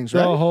eye on things,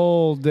 right? The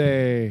whole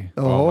day.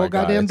 The Oh whole my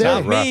God, goddamn it's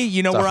day. rough. Me,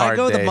 you know It's a where I hard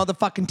go? day. The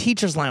motherfucking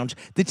teacher's lounge.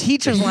 The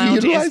teacher's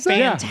lounge realize is that?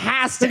 Yeah.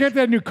 fantastic. They got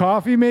that new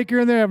coffee maker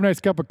in there. Have a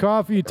nice cup of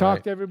coffee. You talk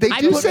Right. to They everybody.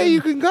 I do put say in-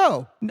 you can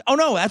go. Oh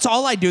no, that's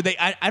all I do.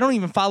 I don't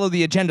even follow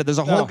the agenda. There's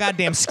a whole No.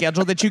 goddamn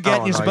schedule that you get.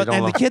 Oh, You're no, supposed- you don't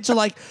and the look. kids are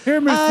like,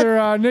 Here,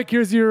 Mr. Nick,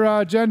 here's your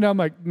agenda. I'm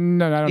like,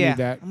 no, I don't yeah. need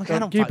that. I'm like, Don't I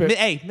don't keep fuck- it.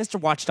 Hey, Mr.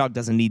 Watchdog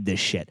doesn't need this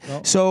shit.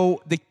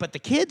 So, but the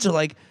kids are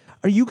like,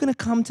 are you gonna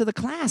come to the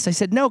class? I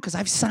said no, because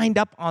I've signed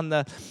up on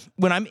the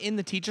when I'm in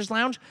the teachers'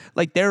 lounge,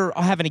 like they're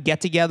having a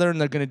get together and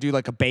they're gonna do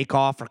like a bake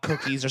off or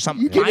cookies or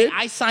something.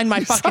 I signed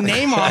my fucking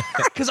name off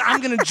because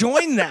I'm gonna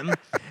join them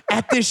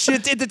at this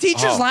shit. The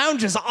teachers'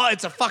 lounge is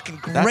it's a fucking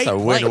great That's a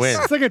place. win-win.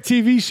 It's like a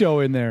TV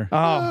show in there.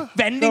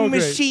 Vending So great.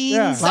 machines.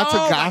 Yeah. Lots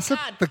oh of my gossip.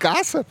 God. The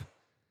gossip.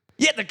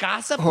 Yeah, the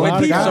gossip. Oh, When lot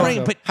of people gossip.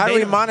 bring- but How do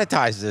they we don't-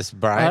 monetize this, All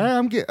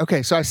Brian? right,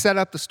 okay, so I set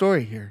up the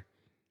story here.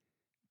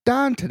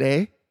 Don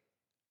today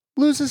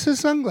loses his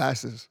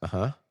sunglasses.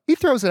 Uh-huh. He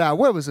throws it out.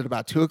 What was it,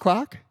 about 2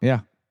 o'clock?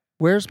 Yeah,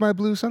 Where's my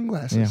blue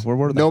sunglasses? Yeah, where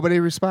were they? Nobody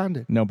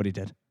responded. nobody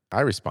did.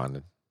 I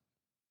responded.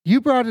 You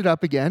brought it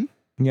up again.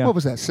 Yeah. What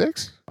was that,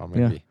 6? Oh,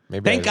 maybe.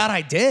 Maybe. Thank God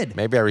I did.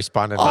 Maybe I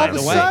responded. All by of a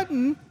the way.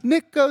 sudden,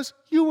 Nick goes,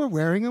 you were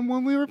wearing them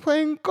when we were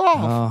playing golf.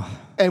 Oh,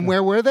 And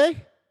where were they?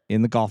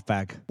 in the golf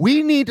bag.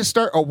 We need to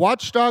start a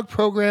watchdog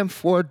program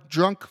for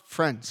drunk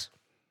friends.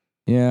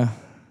 Yeah.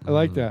 I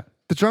like that.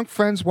 The drunk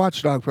friends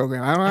watchdog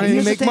program. I don't And want to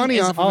here's the make thing money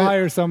is off I'll of it.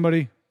 hire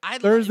somebody. I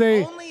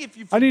Thursday. only if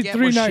you I need forget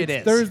 3 what nights. shit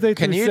is. Thursday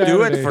Can through you Saturday.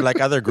 do it for like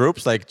other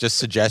groups, like just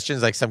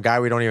suggestions? Like some guy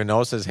we don't even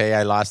know says, "Hey,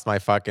 I lost my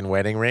fucking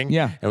wedding ring."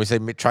 Yeah. and we say,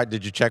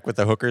 Did you check with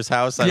the hooker's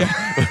house?"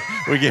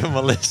 We give him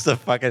a list of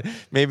fucking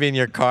maybe in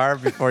your car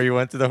before you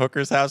went to the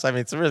hooker's house. I mean,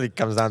 it really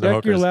comes down to Check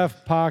hookers. your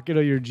left pocket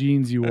of your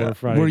jeans you wore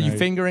Friday Were you night.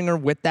 fingering her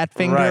with that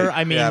finger? Right.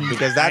 I mean, yeah,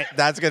 because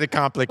that's going to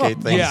complicate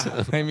things.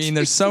 yeah. I mean,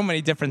 there's so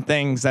many different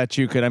things that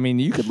you could. I mean,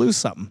 you could lose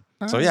something.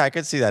 So yeah, I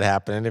could see that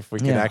happening if we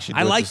can actually. I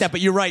do it like just- that, but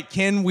you're right.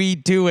 Can we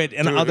do it?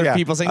 And Do it, other yeah.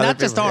 people saying, Other not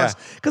just people, ours,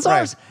 yeah. because Right.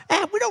 ours,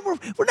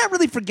 we're not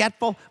really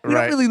forgetful. We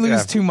Right, don't really lose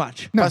yeah. too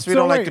much. Plus, we So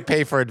don't like wait, to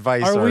pay for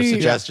advice Are or we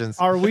suggestions.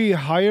 Are we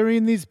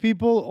hiring these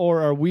people,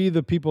 or are we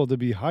the people to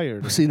be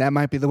hired? See, that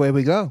might be the way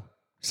we go.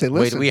 Say,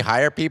 Wait, listen, we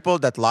hire people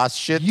that lost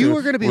shit. You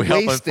are gonna be we help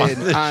them fund wasted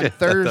this on shit.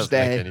 That doesn't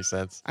Thursday. make any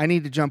sense. I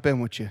need to jump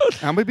in with you.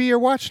 I'm going to be your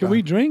watchdog. Can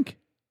we drink?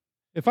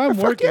 If I'm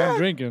Fuck working, yeah. I'm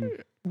drinking.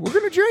 We're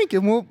going to drink,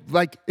 and we'll,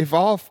 like, if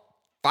all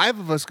 5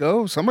 of us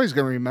go, somebody's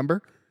going to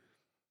remember.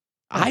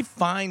 I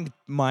find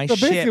my So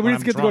shit. basically, we when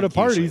just I'm get to go to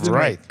drunk usually. parties and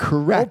Right.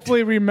 Correct.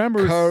 hopefully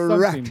remember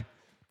Correct. something.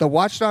 The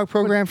watchdog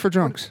program for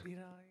drunks. You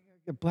know,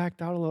 I get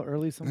blacked out a little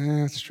early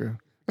sometimes. That's true.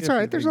 That's Yeah, all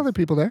right. few There's things. other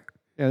people there.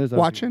 Yeah, there's other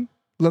Watching,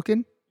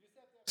 looking,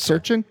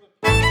 searching.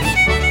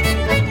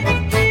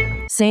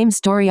 Same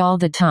story all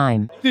the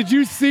time. people. Did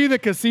you see the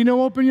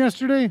casino open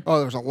yesterday? Oh,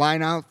 there was a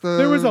line out the.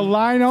 There was a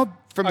line out,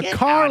 From- a Get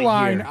car outta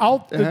line here.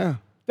 out Yeah.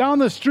 down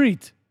the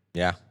street.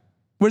 Yeah.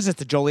 Where's it?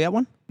 The Joliet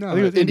one? No, I think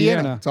it was Indiana.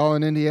 Indiana. It's all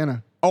in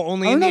Indiana. Oh,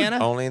 only I don't know.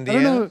 Indiana? Only in I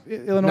don't the know end.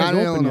 if Illinois Not in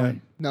is open Illinois.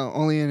 yet. No,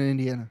 only in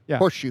Indiana. Yeah.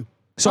 Horseshoe.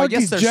 So How I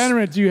guess there's.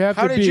 degenerate do you have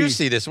How to did be? you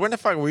see this? When the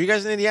fuck were you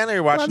guys in Indiana? Or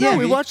you Well, watching no, TV?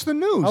 we watched the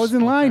news. I was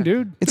in line,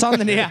 dude. It's on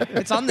the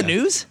it's on the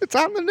news. It's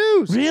on the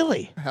news.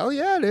 Really? Hell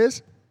yeah, it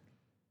is.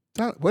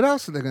 What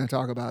else are they going to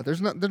talk about?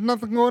 There's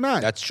nothing going on.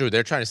 That's true.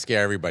 They're trying to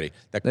scare everybody.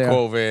 The Yeah.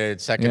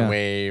 COVID, second Yeah.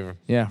 wave,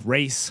 Yeah.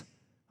 Race.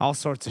 All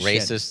sorts of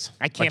shit. racist.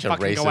 I can't bunch of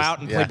fucking go racist. out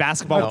and Yeah. play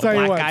basketball No. with Tell you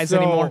black what, guys so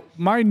anymore.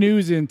 my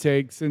news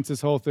intake since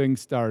this whole thing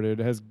started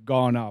has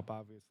gone up,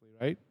 obviously,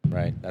 right?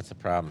 Right. That's a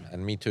problem.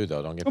 And me too,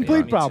 though. Don't get me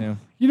Complete wrong. problem.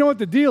 too. You know what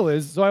the deal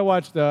is? So I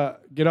watched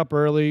get up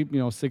early,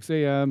 6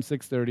 a.m.,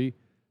 6:30,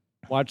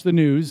 watch the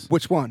news,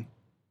 Which one?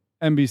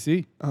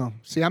 NBC. Oh,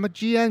 see, I'm a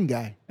GN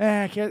guy.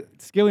 I can't.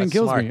 Skilling That's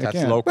kills smart. me. I That's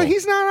can't. local. But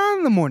he's not on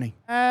in the morning.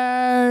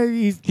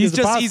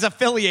 He's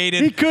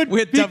affiliated. He could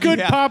with he could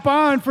WF. pop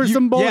on for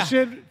some yeah.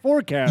 bullshit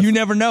forecast. You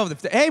never know.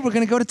 Hey, we're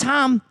gonna go to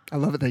Tom. I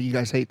love it that you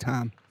guys hate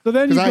Tom. So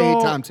then you 'Cause I hate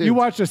go, Tom, too. you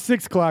watch the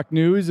 6 o'clock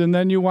news, and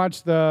then you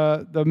watch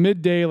the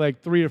midday,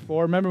 like 3 or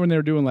 4. Remember when they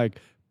were doing like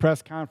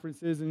press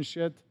conferences and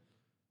shit?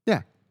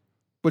 Yeah.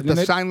 With And the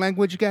then sign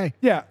language guy.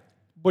 Yeah.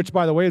 Which,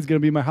 by the way, is going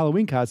to be my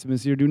Halloween costume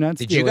this year. Do not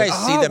Did steal you guys it.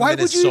 see the why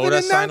would you even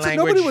Minnesota sign announce it?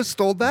 language? Nobody was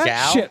told that.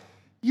 gal? Shit.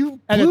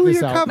 You Edit blew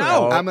this your out. cover.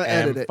 No. I'm going to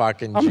edit it.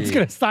 Fucking I'm just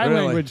going to sign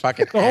Really? language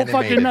Fucking the whole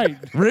fucking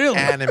animated. night. Really?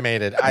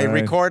 Animated. I Right.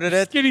 recorded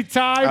it. Skinny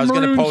tie, I was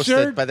maroon gonna post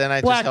shirt, it, but then I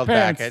just black held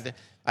pants. back.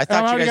 I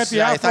thought already you got guys.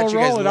 the I thought afro you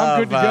guys rolling. I'm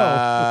good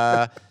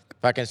love to go.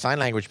 fucking sign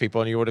language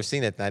people, and you would have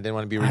seen it. And I didn't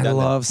want to be I redundant.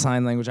 love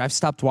sign language. I've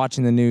stopped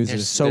watching the news.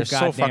 It's so they're so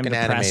goddamn fucking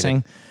depressing.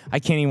 animated. I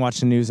can't even watch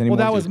the news anymore.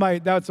 Well,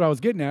 dude. that's what I was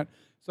getting at.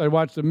 So I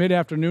watched the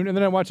mid-afternoon, and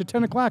then I watched the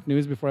 10 o'clock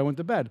news before I went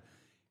to bed.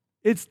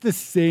 It's the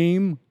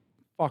same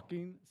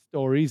fucking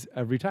stories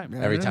every time.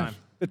 Every time.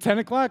 The 10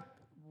 o'clock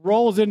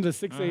rolls into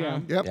 6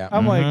 a.m. Yep. Yeah.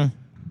 I'm like,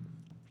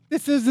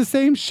 this is the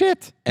same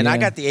shit. And I Yeah.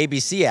 got the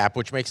ABC app,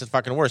 which makes it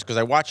fucking worse because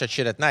I watch that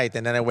shit at night,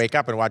 and then I wake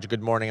up and watch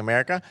Good Morning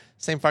America.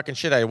 Same fucking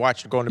shit I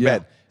watched going to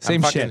bed. Same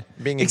I'm fucking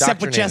shit. Being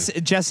Except with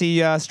indoctrinated.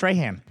 Jesse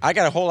Strahan. I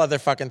got a whole other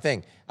fucking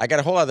thing.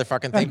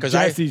 Because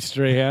Jesse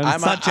Strahan. I'm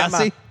It's not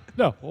Jesse.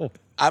 no. Oh,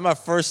 I'm a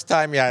first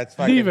time. Yeah, it's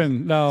fucking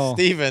Steven. No.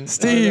 Steven.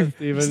 Steve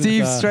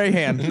Steven,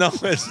 Strahan. No,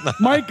 it's not.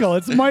 Michael.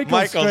 It's Michael,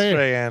 Michael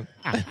Strahan.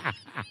 Strahan.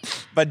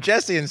 But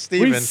Jesse and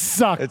Steven.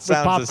 suck It with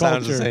sounds, pop it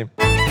sounds the culture.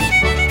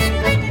 same.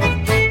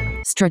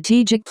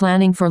 Strategic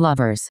planning for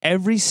lovers.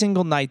 Every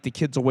single night, the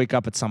kids will wake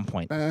up at some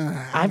point.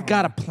 I've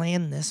got to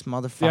plan this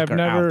motherfucker Yeah, I've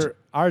never. out.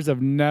 Ours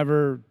have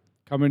never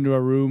come into a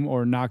room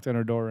or knocked on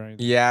our door or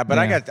anything. Yeah, but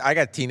Yeah. I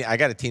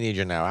got a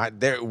teenager now.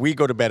 We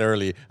go to bed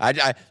early.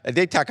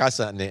 They talk us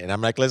on it, and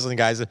I'm like, listen,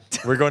 guys,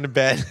 we're going to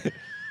bed.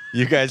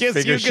 You guys Kiss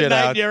figure you shit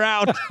goodnight, out. you're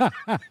out.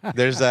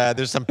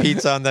 There's some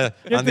pizza on the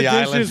Get the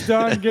island. dishes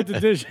done. Get the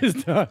dishes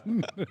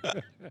done.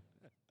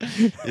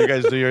 You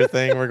guys do your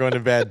thing. We're going to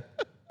bed.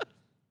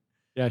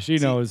 Yeah, she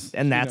knows.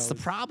 And She that's the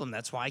knows. problem.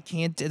 That's why I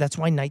can't. That's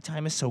why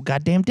nighttime is so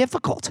goddamn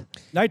difficult.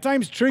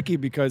 Nighttime's tricky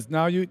because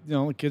now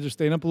the kids are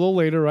staying up a little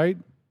later, right?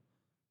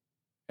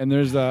 And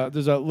there's a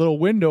little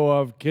window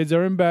of kids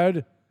are in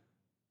bed,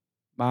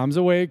 mom's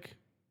awake,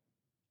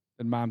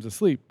 and mom's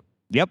asleep.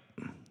 Yep.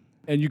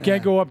 And you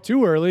can't go up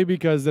too early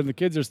because then the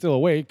kids are still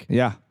awake.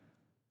 Yeah.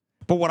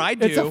 But what I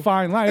do, It's a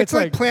fine line. It's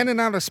like planning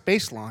out a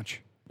space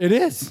launch. it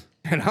is.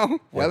 You know,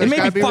 it weather's may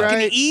gotta be be fucking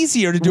right.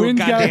 easier to do a Wind's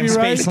gotta goddamn be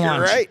right. space You're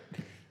launch. Right.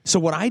 So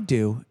what I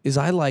do is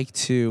I like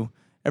to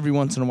every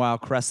once in a while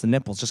caress the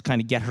nipples, just kind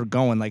of get her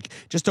going, like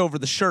just over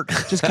the shirt,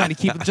 just kind of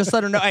keep it, just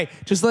let her know, hey,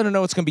 just let her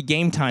know it's gonna be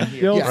game time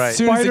here. The old Right. As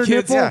soon as the spider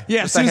kids, nipple.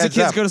 yeah, as Just soon a as the heads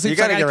kids up. go to sleep, You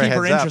so I gotta gotta give keep her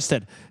her a heads up.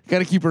 interested.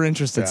 Gotta keep her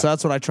interested. So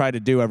that's what I try to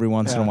do every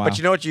once in a while. But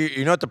you know what?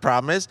 You know what the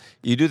problem is?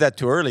 You do that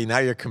too early. Now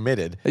you're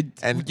committed,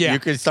 and yeah. you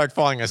can start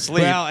falling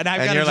asleep. Well, and I've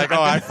gotta you're ju- like, I've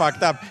oh, I gotta-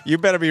 fucked up. You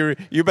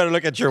better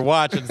look at your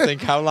watch and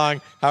think how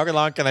long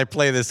can I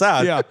play this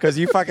out? Yeah. Because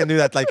you fucking do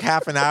that like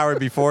half an hour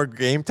before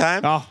game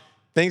time. Oh.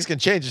 Things can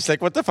change. It's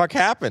like, what the fuck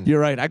happened?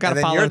 You're right. I gotta and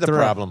then follow you're it the through.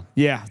 problem.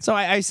 Yeah. So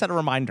I set a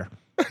reminder.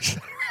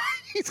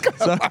 He's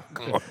got a lot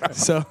going on.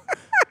 So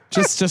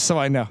just so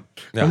I know,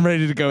 Yeah. I'm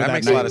ready to go. That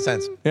makes night. a lot of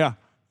sense. Yeah.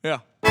 Yeah.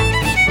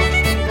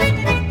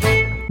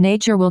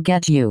 Nature will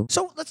get you.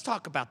 So let's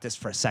talk about this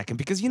for a second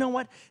because you know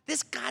what?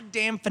 This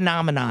goddamn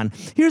phenomenon.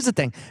 Here's the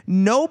thing.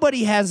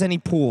 Nobody has any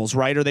pools,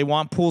 right? Or they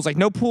want pools. Like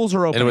no pools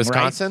are open.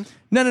 Wisconsin?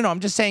 Right? No.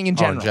 I'm just saying in Oh, in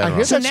general. general. I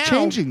hear So that's now,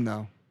 changing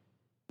though.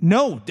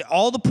 No,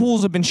 all the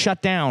pools have been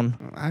shut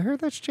down. I heard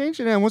that's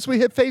changing, and once we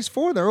hit phase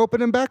 4, they're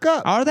opening back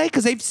up. Are they?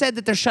 Because they've said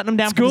that they're shutting them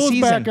down for the School's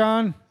season. back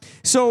on.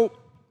 So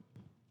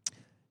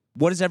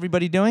what is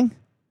everybody doing?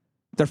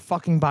 They're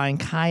fucking buying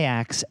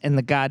kayaks and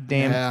the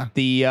goddamn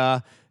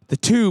the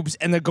tubes,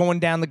 and they're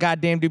going down the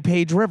goddamn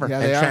DuPage River. Yeah,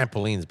 And they are.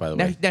 trampolines, by the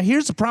way. Now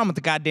here's the problem with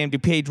the goddamn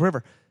DuPage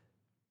River.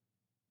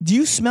 Do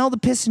you smell the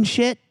piss and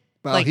shit?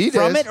 Well, like he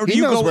from does. it, or He do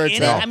you knows go where in it's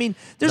it? at. I mean,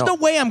 there's No. no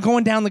way I'm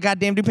going down the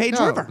goddamn DuPage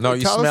No. River. No,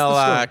 you Tell us smell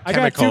the story. I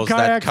got two chemicals that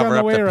kayaks on cover the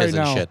up way the right piss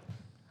and now. shit.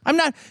 I'm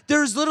not.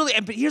 There's literally.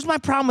 But here's my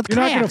problem with You're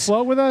not going to kayaks.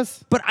 float with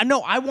us? But I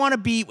know I want to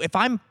be. If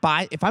I'm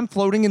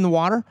floating in the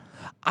water,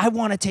 I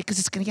want to take because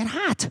it's going to get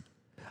hot.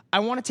 I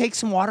want to take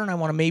some water and I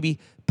want to maybe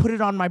put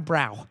it on my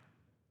brow.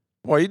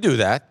 Well, you do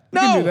that. No,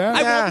 can do that.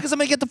 I Yeah. won't because I'm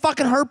going to get the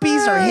fucking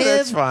herpes or HIV.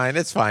 That's fine.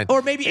 It's fine.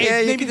 Or maybe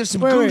Yeah, you maybe can- there's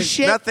some wait, goose wait.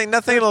 shit. Nothing a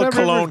little That river's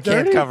cologne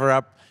can't dirty? cover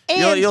up.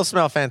 And- You'll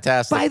smell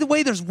fantastic. By the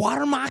way, there's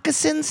water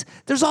moccasins.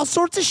 There's all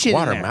sorts of shit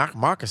Water in there.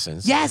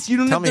 moccasins? Yes, you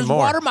don't Tell know. me There's more.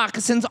 water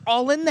moccasins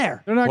all in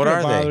there. They're not What going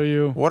are to bother they?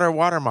 you. What are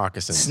water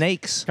moccasins?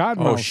 Snakes. Oh,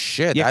 Cottonmouth.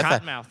 shit. Yeah, I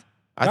thought, cottonmouth.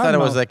 I thought it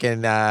was Cottonmouth.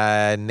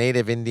 like in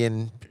native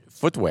Indian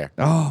footwear.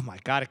 Oh my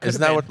God! It could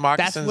Isn't have that been. what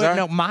moccasins That's what, are?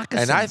 No,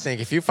 moccasins. And I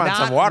think if you find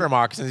some Not- water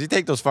moccasins, you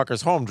take those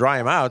fuckers home, dry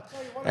them out,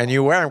 and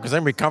you wear them because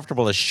they're going to be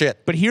comfortable as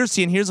shit. But here's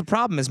the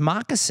problem: is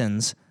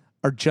moccasins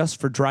are just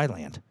for dry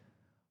land.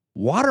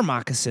 Water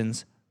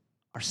moccasins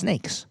are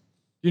snakes.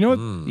 You know what?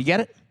 You get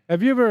it?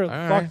 Have you ever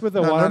right. fucked with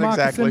a No, water not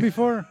moccasin exactly.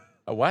 before?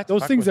 A what?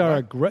 Those Fuck things with are what?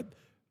 a great.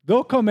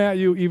 They'll come at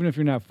you even if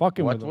you're not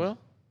fucking What with them. will?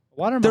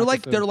 Water They're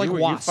like moccasins. You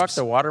wasps. fucked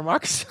a water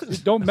moccasin?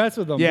 Don't mess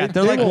with them. Yeah, They-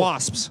 they're they like will-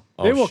 wasps.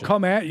 They Oh, will shit.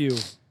 come at you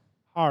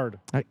hard.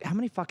 How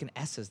many fucking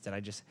S's did I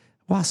just?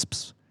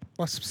 Wasps.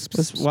 Wasps.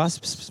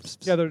 Wasps.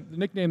 Yeah, they're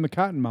nicknamed the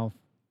Cottonmouth.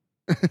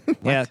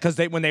 Yeah, because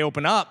when they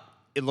open up,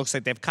 it looks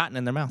like they have cotton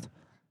in their mouth.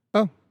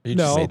 Oh, You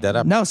No. just made that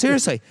up. No,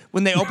 seriously.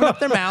 When they open up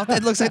their mouth,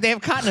 it looks like they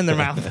have cotton in their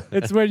mouth.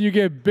 It's when you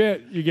get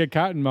bit, you get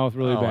Cottonmouth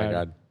really Oh, bad. my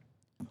God.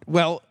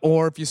 Well,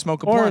 or if you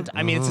smoke a Or- blunt.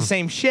 I mean, it's the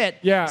same shit.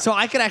 Yeah. So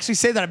I could actually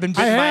say that I've been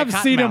I bitten by a have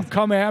seen them cottonmouth.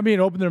 come at me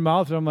and open their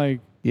mouth, and I'm like,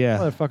 Yeah.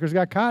 Motherfucker's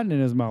got cotton in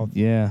his mouth.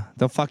 Yeah.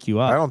 They'll fuck you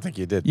up. I don't think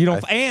you did. You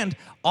don't. And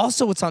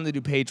also, what's on the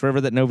DuPage River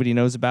that nobody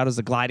knows about is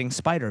the gliding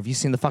spider. Have you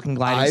seen the fucking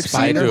gliding I've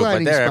spider? seen I a do, but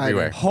gliding they're spider.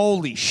 everywhere.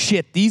 Holy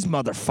shit, these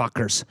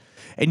motherfuckers.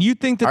 And you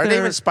think that Are they they're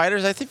even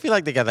spiders? I feel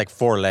like they got like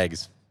 4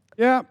 legs.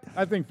 Yeah,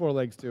 I think 4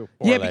 legs too.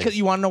 yeah, legs. because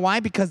you want to know why?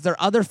 Because their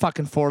other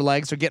fucking 4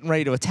 legs are getting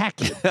ready to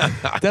attack you.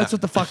 That's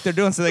what the fuck th're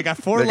doing. So they got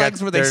 4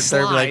 legs where they slide.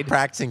 They're like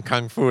practicing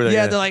kung fu.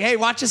 Yeah, they're like, hey,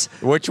 watch us.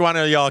 which one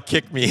of y'all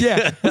kick me?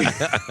 Yeah.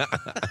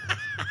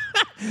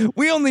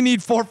 We only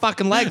need 4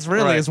 fucking legs,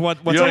 really, Right. is what's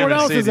You don't Someone even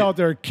else see is the- out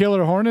there.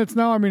 Killer hornets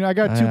now. I mean, I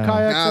got 2 kayaks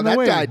Nah, on the that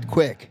way. died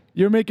quick.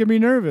 You're making me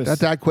nervous. That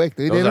died quick.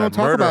 They Those are don't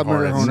talk murder about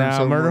murder hornets. hornets.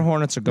 No, murder anymore.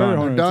 hornets are gone. Murder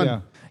hornets, done. yeah.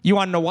 You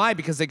want to know why?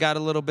 Because they got a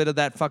little bit of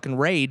that fucking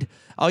raid.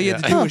 All you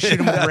had to do was shoot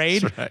them with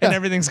raid, and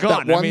everything's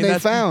gone. That one they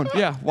found.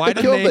 Yeah. Why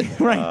They didn't they? killed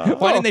it. Right.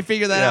 Why didn't they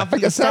figure that out I from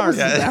the guess that start?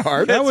 wasn't that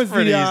hard. That was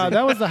pretty easy.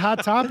 that was the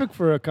hot topic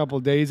for a couple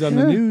of days on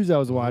the news I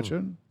was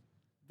watching.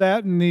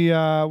 That and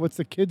the what's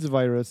the kids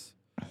virus?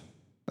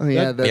 Oh,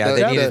 yeah. That- Yeah,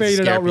 they that need to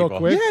faded scare out real people.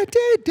 quick. Yeah, it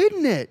did,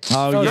 didn't it?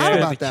 Oh Forgot yeah,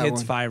 about the that kids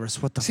one.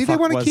 virus. What the See, fuck they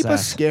want to was keep that?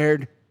 us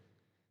scared.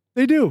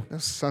 They do.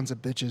 Those sons of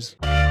bitches.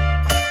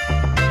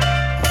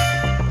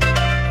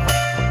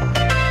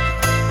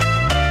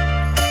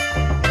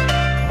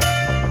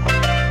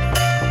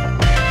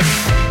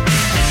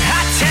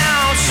 Hot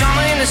town,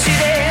 summer in the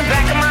city,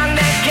 back of my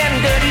neck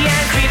getting dirty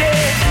and greedy.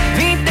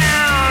 Beat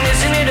down,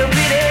 isn't it a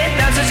pity?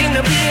 Doesn't seem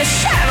to be a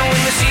shadow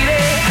in the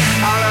city.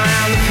 All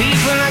around the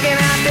people looking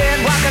out there,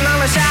 walking on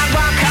the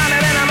sidewalk, harder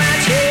than a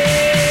match.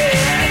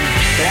 Yeah.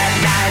 That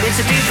night it's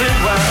a different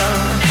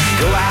world.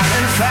 Go out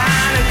and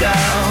find a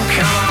girl.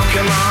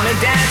 Come on and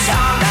dance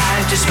all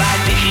night.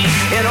 Despite the heat,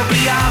 it'll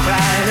be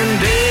alright. And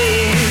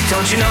babe,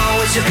 don't you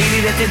know it's a pity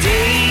that the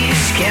days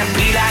can't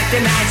be like the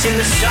nights in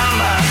the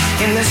summer,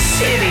 in the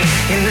city,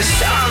 in the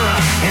summer,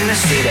 in the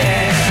city.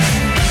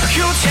 A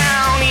cool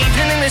town,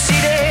 evening in the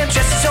city,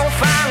 dressed so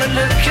fine and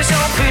looking so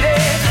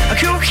pretty. A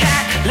cool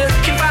cat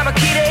looking for a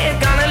kitty,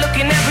 gonna look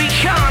in every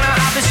corner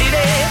of the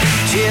city.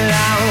 Chill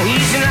out,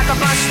 easing like a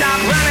bus stop,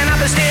 running up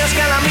the stairs,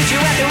 gonna meet you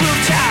at the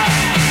rooftop.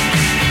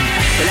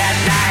 But that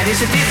night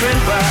is a different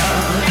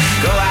world.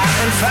 Go out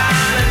and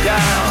find a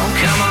girl.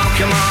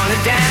 Come on and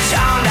dance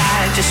all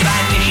night. Just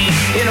like the heat,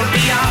 it'll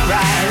be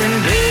alright.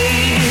 And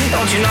babe,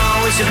 don't you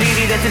know it's a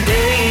pity that the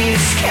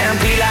days can't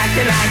be like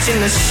the nights in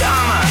the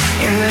summer,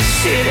 in the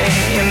city,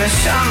 in the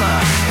summer,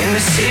 in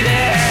the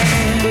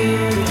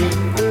city.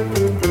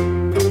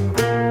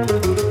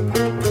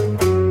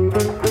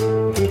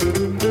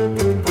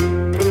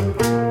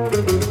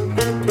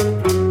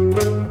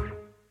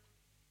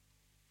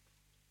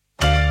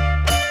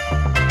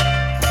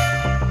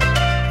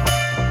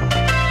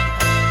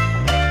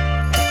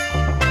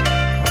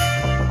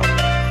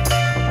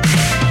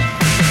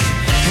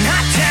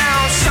 Hot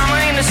town, summer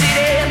in the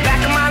city, back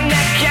of my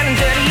neck getting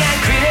dirty and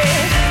gritty.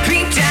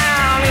 Beat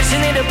down,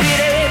 isn't it a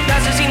pity?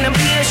 Doesn't seem to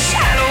be a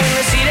shadow in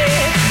the city.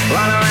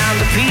 Run around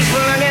the people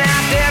looking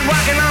out there,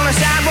 walking on the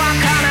sidewalk,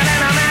 harder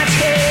than a match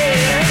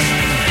head.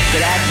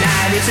 But at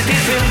night it's a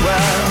different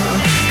world.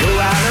 Go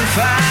out and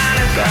find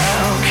a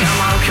girl.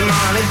 Come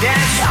on and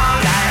dance all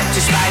night.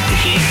 Despite the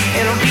heat,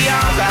 it'll be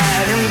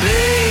alright. And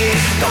babe,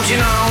 don't you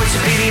know it's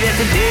a pity that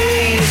the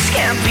days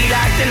can't be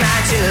like the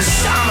nights in the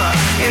summer,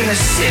 in the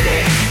city,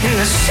 in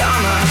the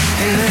summer,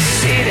 in the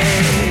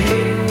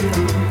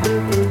city.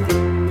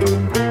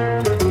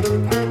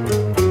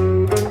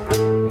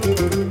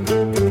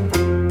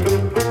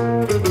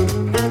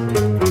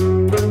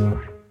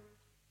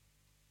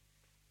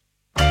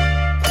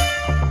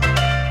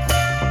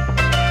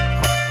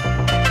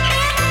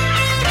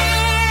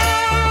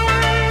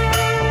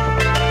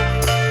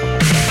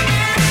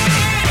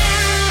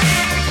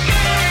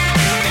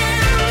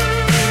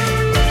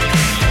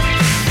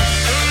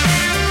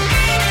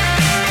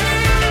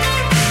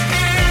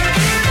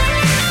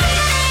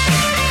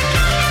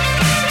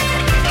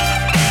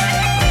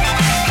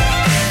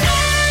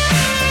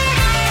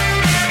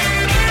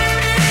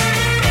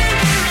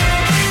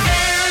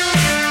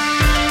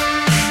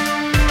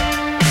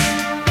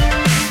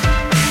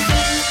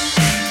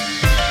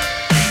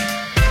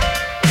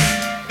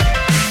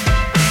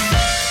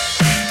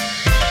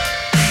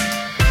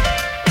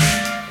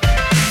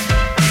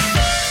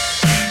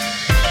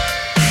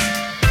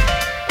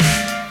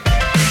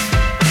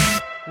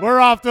 We're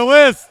off the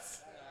list.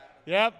 Yep.